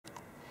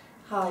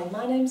Hi,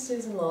 my name's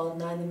Susan Lord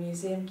and I'm the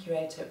Museum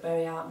Curator at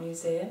Bury Art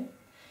Museum.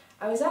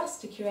 I was asked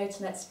to curate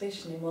an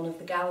exhibition in one of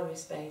the gallery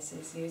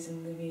spaces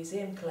using the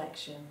museum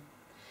collection.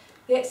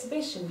 The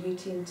exhibition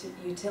Beauty and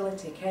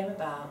Utility came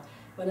about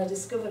when I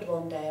discovered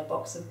one day a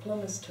box of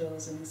plumber's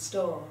tools in the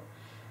store.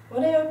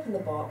 When I opened the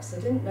box,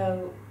 I didn't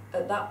know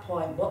at that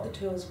point what the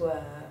tools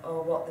were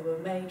or what they were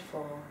made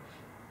for,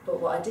 but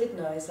what I did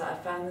know is that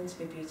I found them to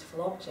be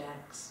beautiful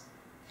objects.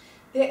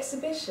 The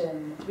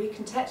exhibition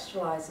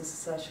recontextualises the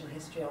social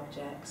history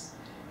objects.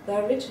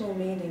 Their original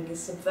meaning is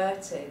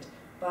subverted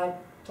by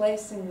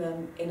placing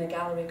them in a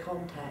gallery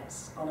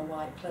context on a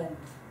white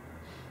plinth.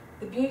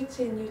 The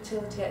Beauty and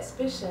Utility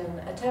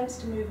exhibition attempts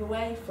to move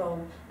away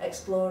from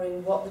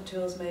exploring what the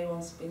tools may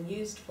once have been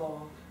used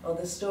for or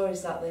the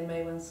stories that they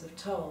may once have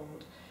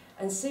told,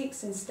 and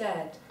seeks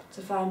instead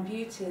to find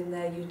beauty in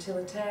their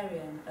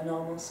utilitarian and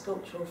almost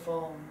sculptural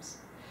forms.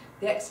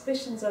 The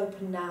exhibition's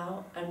open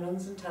now and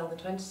runs until the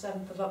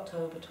 27th of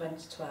October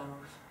 2012.